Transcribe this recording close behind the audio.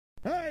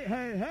Hey,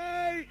 hey,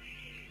 hey!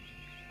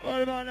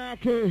 What about now,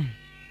 crew?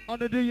 On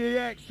the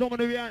DEX, someone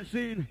who we ain't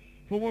seen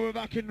from when we're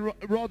back in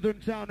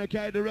Rotherham Town,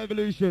 okay? The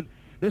Revolution.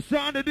 The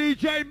sound of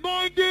DJ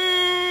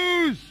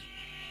Mongoose!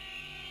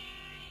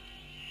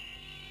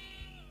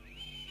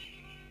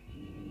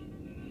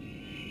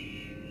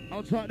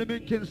 Outside the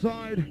mink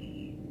inside.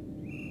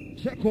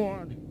 Check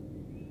one.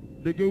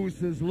 The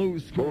goose is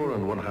loose.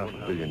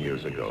 4.5 billion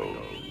years ago,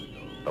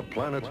 the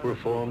planets were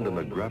formed in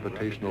the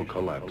gravitational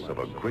collapse of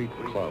a great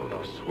cloud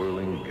of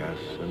swirling gas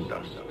and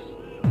dust.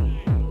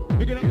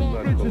 We're gonna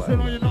Mark Richardson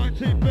on your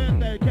 19th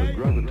birthday, okay? The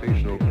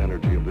gravitational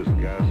energy of this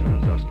gas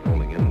and dust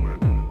falling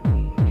inward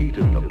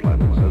heated the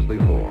planets as they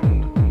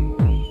formed.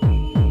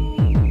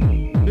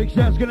 Big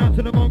shouts going out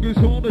to the Mongoose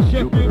Hall, the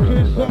chef Jupiter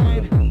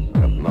inside.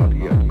 Have not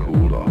yet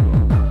cooled off.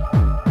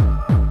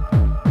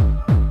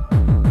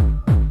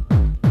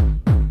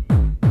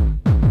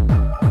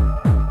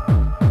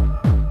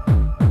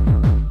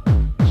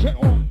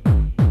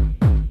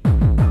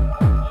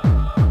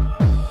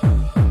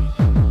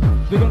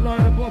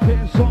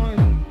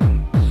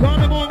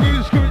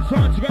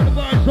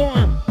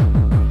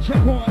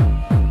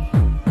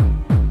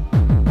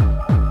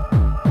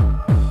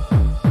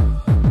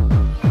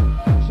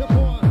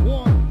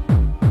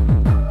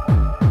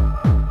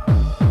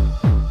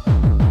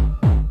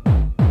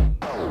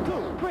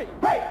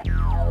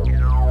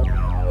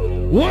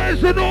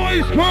 Where's the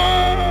noise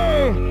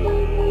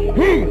crew?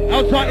 Who?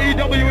 Outside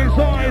EW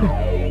inside.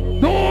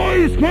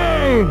 Noise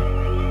crew!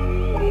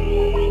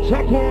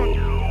 Check one.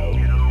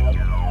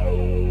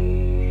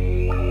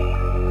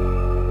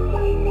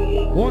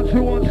 1,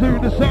 2, 1, 2.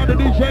 The sound of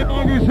DJ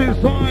Mongoose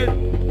inside.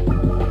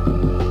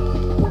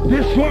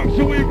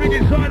 Destruction we bring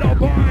inside our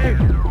vibe.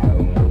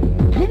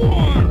 Come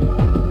on!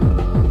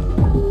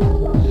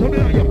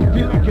 Something like you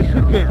feel like you're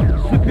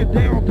slipping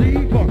down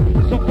deeper.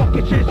 Some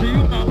fucking shit so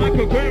you not like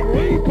a great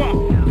reaper.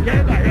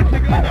 Get the head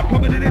together,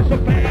 coming in so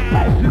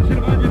fast. Into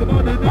the man, you're the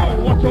money now.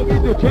 Watch out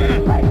in your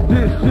chest.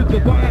 This is the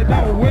vibe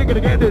now, we're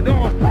gonna get it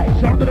on.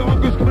 Sound of the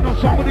Mongoose coming on,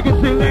 somebody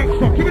can select.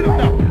 So give it up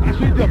now. I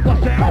see the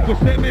bust out, go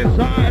step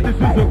inside. This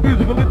is a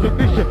visible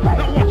intermission.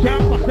 Now watch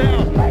out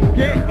myself.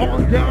 Get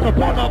on down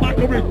upon the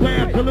microwave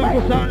plant. The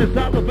lyrical sound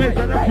inside the bass,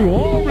 and that's you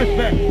all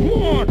respect.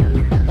 Come on.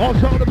 All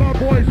sound of my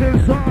boys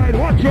inside.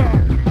 Watch out.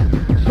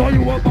 Saw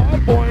you a my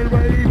boy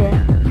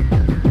Raven.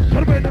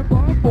 Celebrating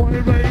my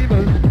boy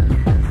Ravens.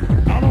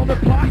 Out on the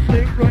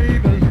plastic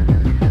Ravens.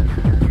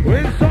 We're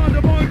inside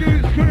the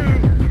Mongoose crew.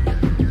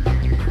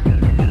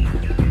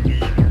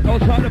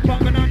 Outside the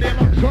Funkin' Andy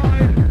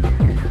alongside.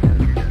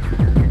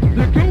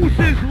 The goose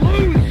is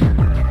loose.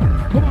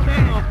 Come on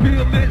now,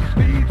 feel this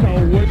speed. Oh,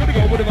 we're gonna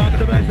go with the vibe of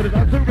the bass of the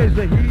dance and raise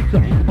the heat.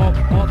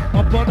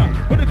 Up on up.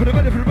 Ready for the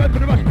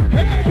rush.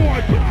 Hey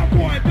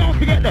boy, don't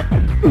forget the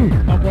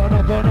up on.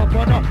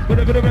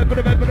 Ready for the rush. Up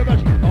on. Ready for the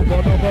rush.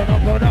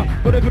 Up on.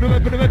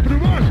 Ready for the rush.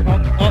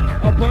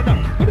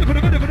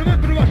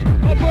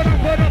 Up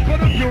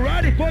on. You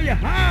ready for your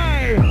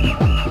high?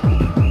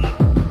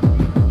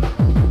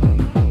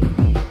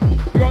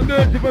 You got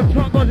 30 different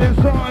trumpers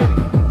inside.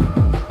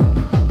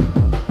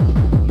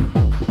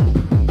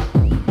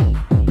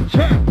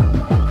 Check.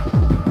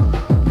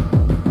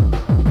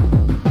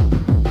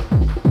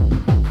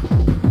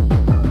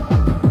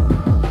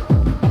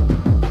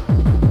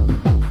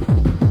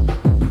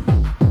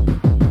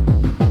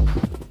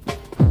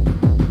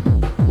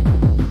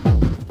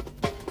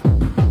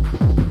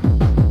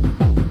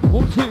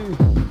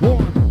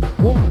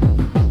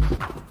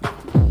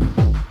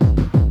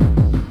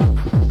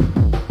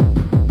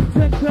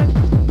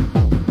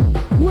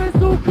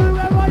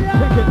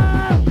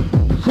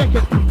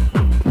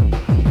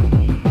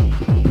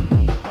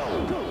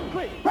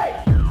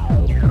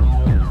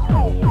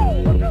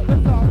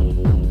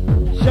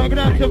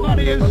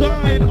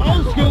 Inside,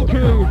 old school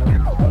crew.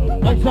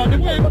 Outside the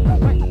whip.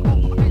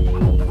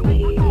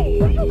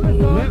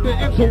 Let me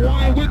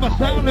intertwine with my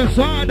sound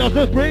inside. I'll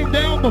just bring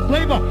down the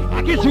flavor.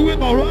 I get you in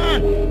my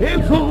ride.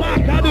 It's a lock,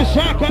 I do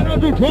shock, I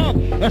do drop.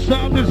 That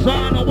sound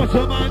inside, I want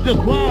your mind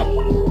just flop.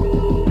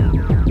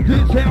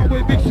 This how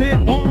we mix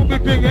it on, we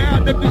big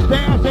out, the big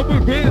styles, and we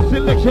bring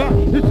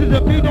selection. This is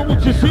the beat on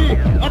what you see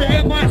on the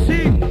MIC.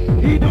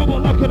 He know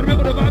what I can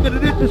remember the vibe of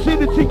this, the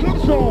CDC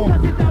comes on.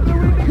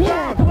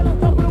 One.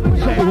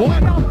 Say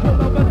what?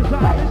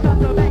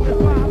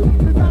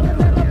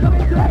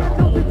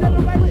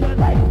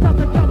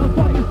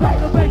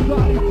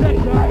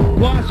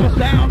 Watch your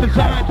sound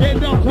inside,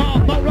 get on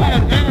top, my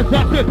right hands,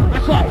 that's it.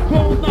 That's like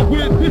close up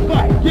with this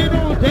fight. Get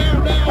on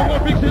down now,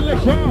 what big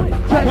selection.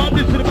 Come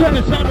this to the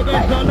better sound of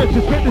bass, now let's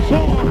just get this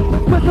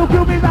on. Whistle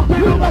kill me, rock me,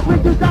 rock me,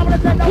 to sound,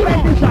 let's take no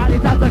bass inside.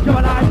 It's after come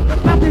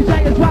alive, Matthew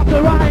J is rock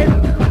the ride.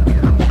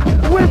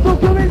 Whistle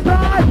kill me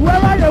inside, where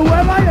are you,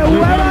 where are you,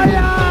 where are you?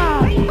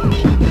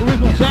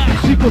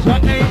 Secrets I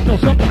ain't no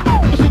something.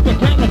 I see the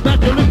camera back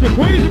to listen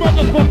crazy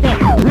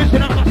motherfucker.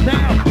 Rinsing out my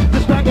style,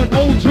 just like an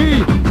OG.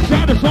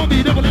 Sound is on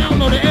me, never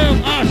down on the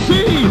MIC.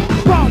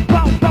 Bump,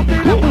 bump, bump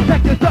it up,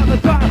 protect us on the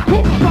side.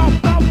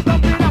 Bump, bump,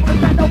 bump it up,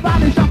 let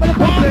nobody shop in the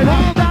pump it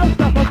up. Stop,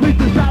 stop, please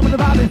to stop on the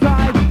valley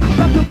side.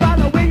 Stop to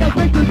follow me,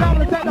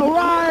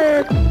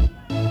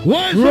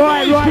 Where's the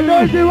Right,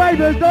 noisy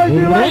wavers,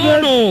 noisy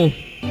wavers.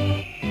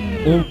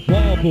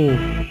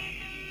 Unviable.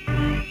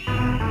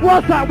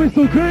 What's that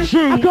whistle crew?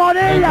 True. I can't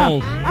hear ya.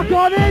 I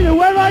can't hear you.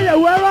 Where are you?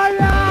 Where are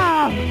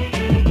ya?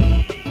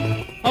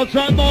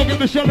 Outside Morgan,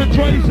 Michelle and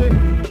Tracy.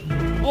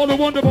 All the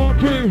Wonderbar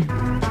crew.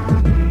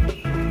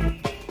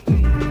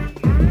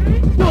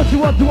 Do what you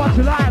want to watch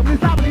tonight. With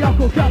somebody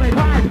uncle coming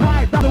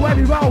high. That's the way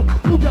we roll.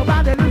 Move your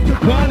band and lose the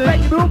crowd.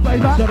 Make you move,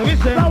 baby. So the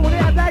miss it. So when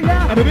they're there,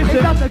 yeah. And the miss it.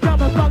 It doesn't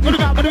come as long as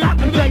I'm back.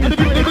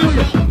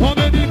 How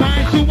many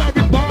minds you are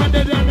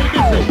responded and the miss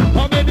it?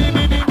 How many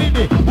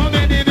minutes? How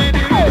many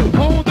minutes?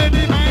 How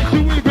many minds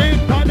you will bring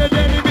for the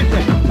daily miss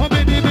it? How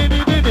many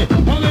minutes?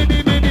 How many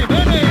minutes?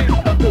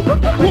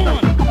 Come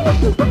on.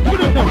 Put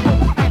it down.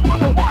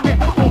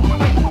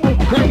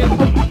 Take it.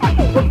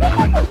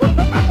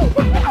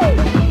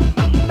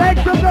 Make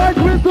some noise,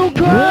 whistle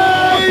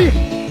crew.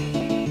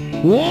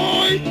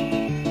 Why?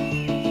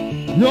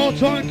 Your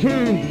time,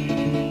 crew.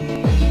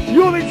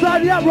 You're inside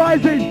the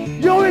Uprising.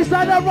 You're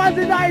inside the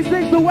Uprising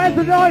 96. So where's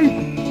the noise?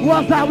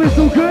 What's that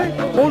whistle crew?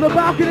 All the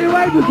balcony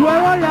wavers,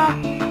 where are ya?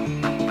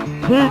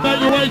 Crew, make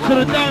your way to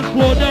the dance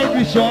floor, don't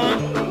be shy.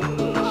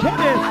 Check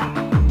this.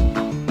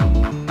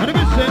 And a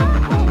listen.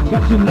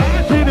 Got your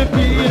lights in the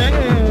feeling.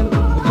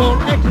 It's all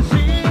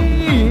ecstasy,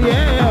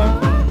 yeah.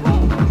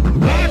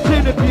 Lights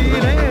in the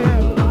feeling.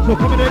 So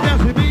come in and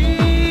dance with me,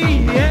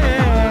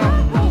 yeah.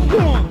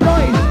 Come on.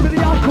 Noise to the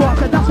encore,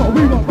 and that's what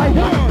we want, baby.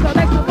 So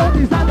next to the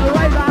monkeys and the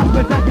ravers,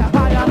 we're taking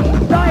fire.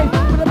 Noise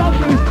to the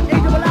monkeys,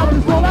 each of allowing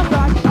us all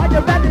outside. Are you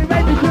ready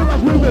to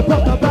us? We will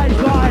put the bass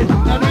line.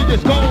 And we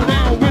just go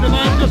down with the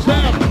man just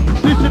sound.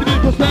 Listen to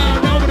people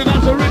sound, now with the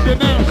guys are in the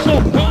now. So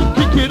come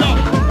kick it up,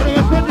 and the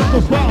rest of this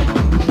goes wild.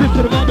 Listen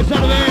to the man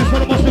beside the way, so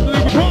the most of the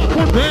league can't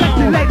put down.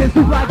 Sexy ladies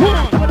who like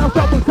that, when I'll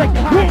stop, we'll take it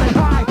high and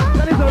high.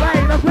 That is the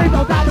rain, let's leave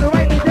on down to the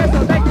rain. So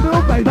make it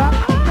move, baby.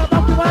 Come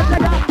up to one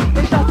check out.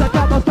 It doesn't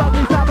come on, stop,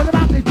 it's up, and the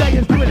mountain day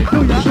is doing it to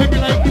ya. Shake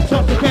it like it's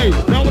off the cake.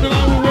 Now with the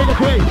man will work a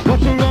play.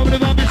 Watch the roll with the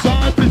man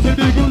beside. Listen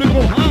to the crew, let's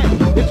go high.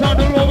 It's time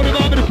to roll with the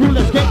man with the crew,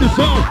 let's get this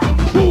on.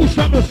 Boost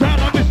on the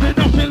sound, I'm missing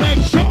nothing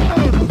like Sean.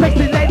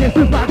 Sexy ladies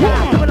who like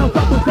that, when I'll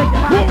stop, we'll take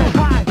it high and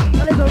high.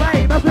 That is the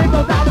rain, let's leave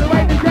on down to the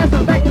rain. So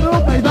make it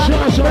move, baby. It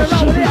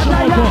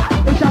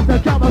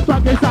doesn't come on,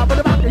 stop, it's up, and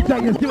the mountain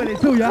day is doing it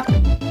to ya.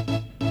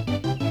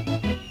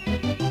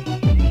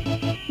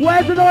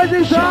 Where's the noise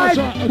inside?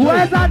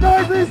 Where's that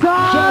noise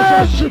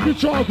inside? Chicken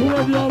chocolate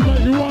when you'll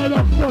make you right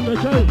up front,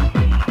 okay?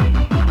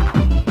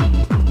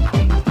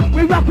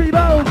 We rock we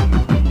move.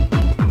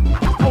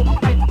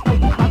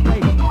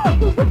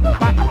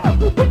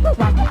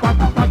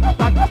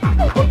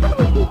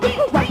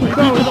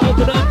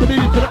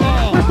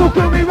 Whistle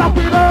crew, we rock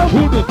we move.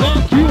 Who the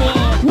fuck you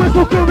are?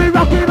 Whistle crew, we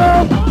rock we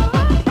move.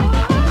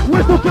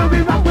 Whistle crew,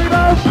 we rock we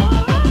move.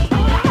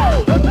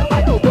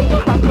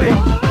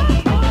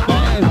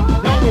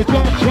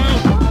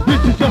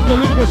 This is just a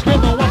little skill,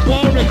 now watch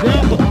for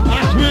example. I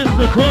twist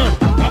the curve,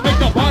 I make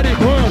the body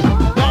burn.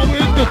 Now in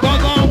the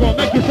dog, I will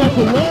make it such a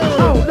word.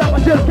 Oh, that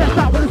one just gets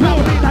out with the sound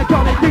of me like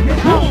Johnny digging.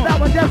 Oh, that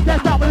one just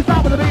gets out with the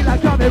sound of me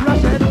like Johnny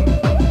rushing.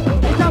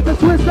 It's time to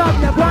twist up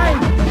your brain.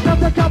 Time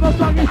to come up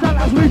strong inside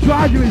as we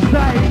drive you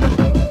insane.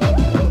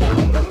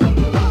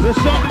 The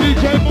son of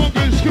DJ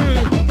Mongoose crew.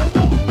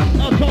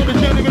 I'll call the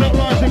gentleman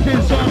Uprising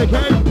inside,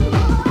 okay?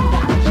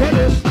 Check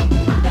this.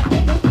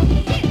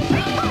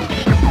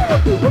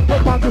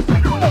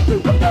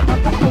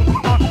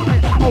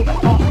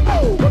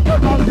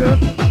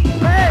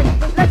 Hey,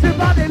 let your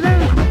body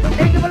loose.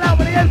 Ain't come out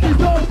with the MC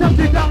song,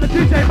 something down the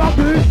DJ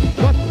Mongoose.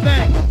 What's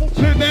back?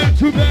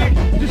 Two back.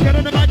 Just get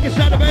on the mic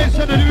inside the bass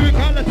and the lyric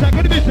on the attack.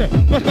 What do you say?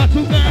 What's my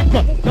two back?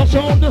 That's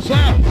on the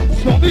sound.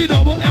 Stop me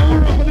double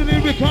hour up with the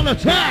lyric on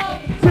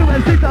attack. 2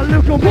 and 6 are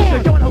local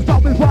music. Going on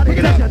stop with body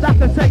tension. That's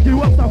to take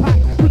you up so high.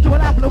 Put you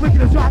an apple of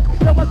wicked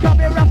strike. No one come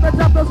here up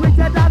and up those weeks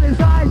and down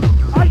inside.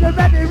 Are you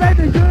ready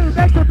to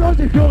make some noise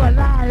if you're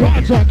alive?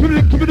 Right time, give it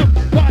up, give it up.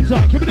 Right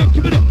time, give it up,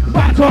 give it up.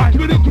 Right time,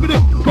 give it up, give it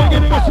up. Can't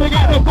get it, swing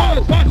out of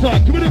fire. Right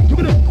time, give it up, give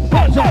it up.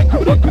 Right time,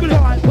 give it up, give it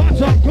up. Right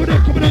time, give it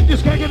up, give it up.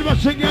 Just can't get it,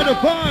 swing out of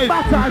fire.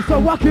 Bad time, so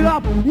walk it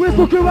up.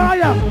 Whistle crew, where are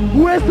ya?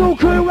 Whistle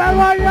crew, where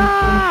are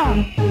ya?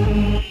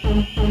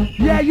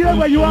 Yeah, you know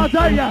where you are,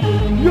 don't ya?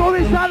 You're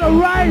inside the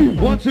rain.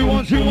 1 2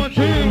 1 2 1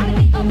 2.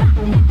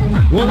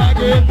 Well, I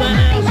give the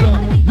answer.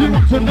 You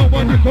want to know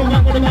when you come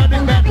out with a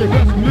body back.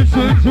 Just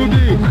listen to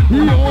me.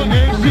 Your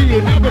MC,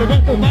 you never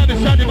got the body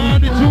side your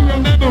mind into your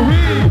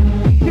memory.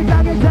 Keep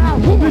down your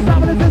town, we're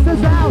stopping the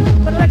distance out.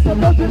 But the next one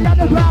goes to the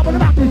underground. When the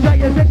mountain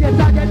giant is in your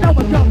time, you know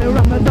what's coming.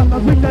 Rough and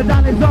tough, swing the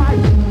down inside.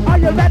 Are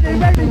you ready to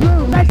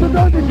make some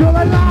noise if you're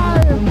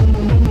alive?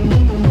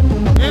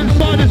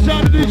 Inside the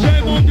sound of DJ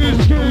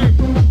Mongoose crew.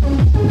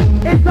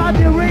 Inside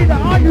the arena,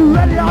 are you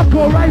ready,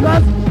 hardcore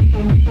ravers?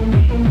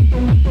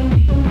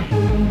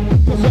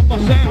 What's up my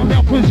sound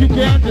now, cause you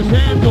can't just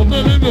handle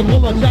the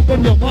lyrical attack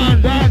on your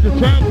mind down to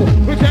tremble.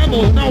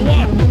 Resemble, now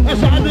what?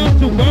 That's how I live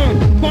to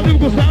burn. My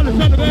lyrical sound is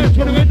on the bench,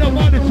 when the window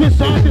on the twist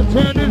side, you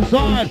turn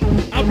inside.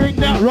 I bring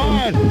that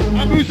ride,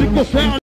 a musical sound.